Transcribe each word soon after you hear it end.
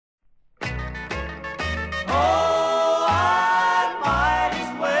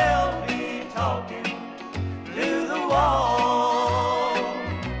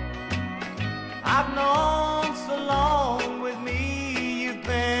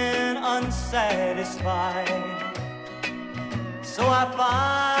unsatisfied. So I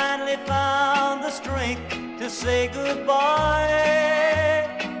finally found the strength to say goodbye.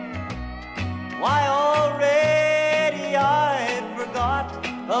 Why, already I forgot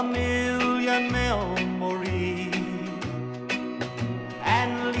a million memories,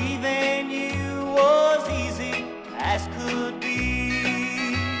 and leaving you was easy as could be.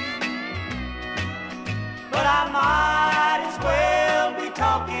 But I might as well be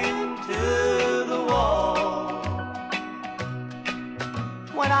talking to the wall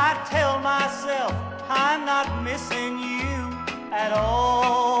when I tell myself I'm not missing you at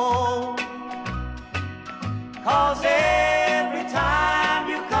all. 'Cause every time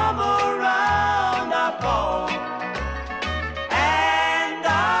you come around I fall, and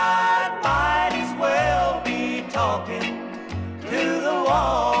I might as well be talking to the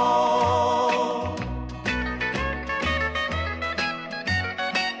wall.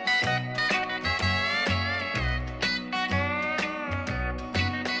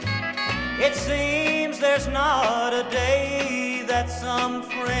 It seems there's not a day that some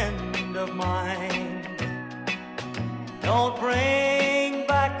friend of mine don't bring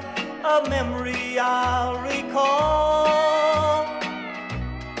back a memory I'll recall.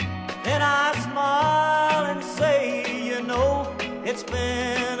 Then I smile and say, you know, it's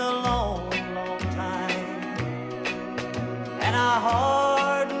been a long, long time, and I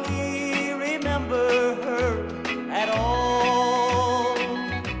hardly remember her at all.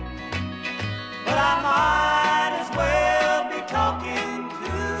 But I might as well be talking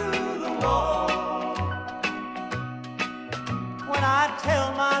to the wall when I tell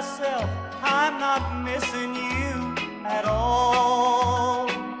myself I'm not missing you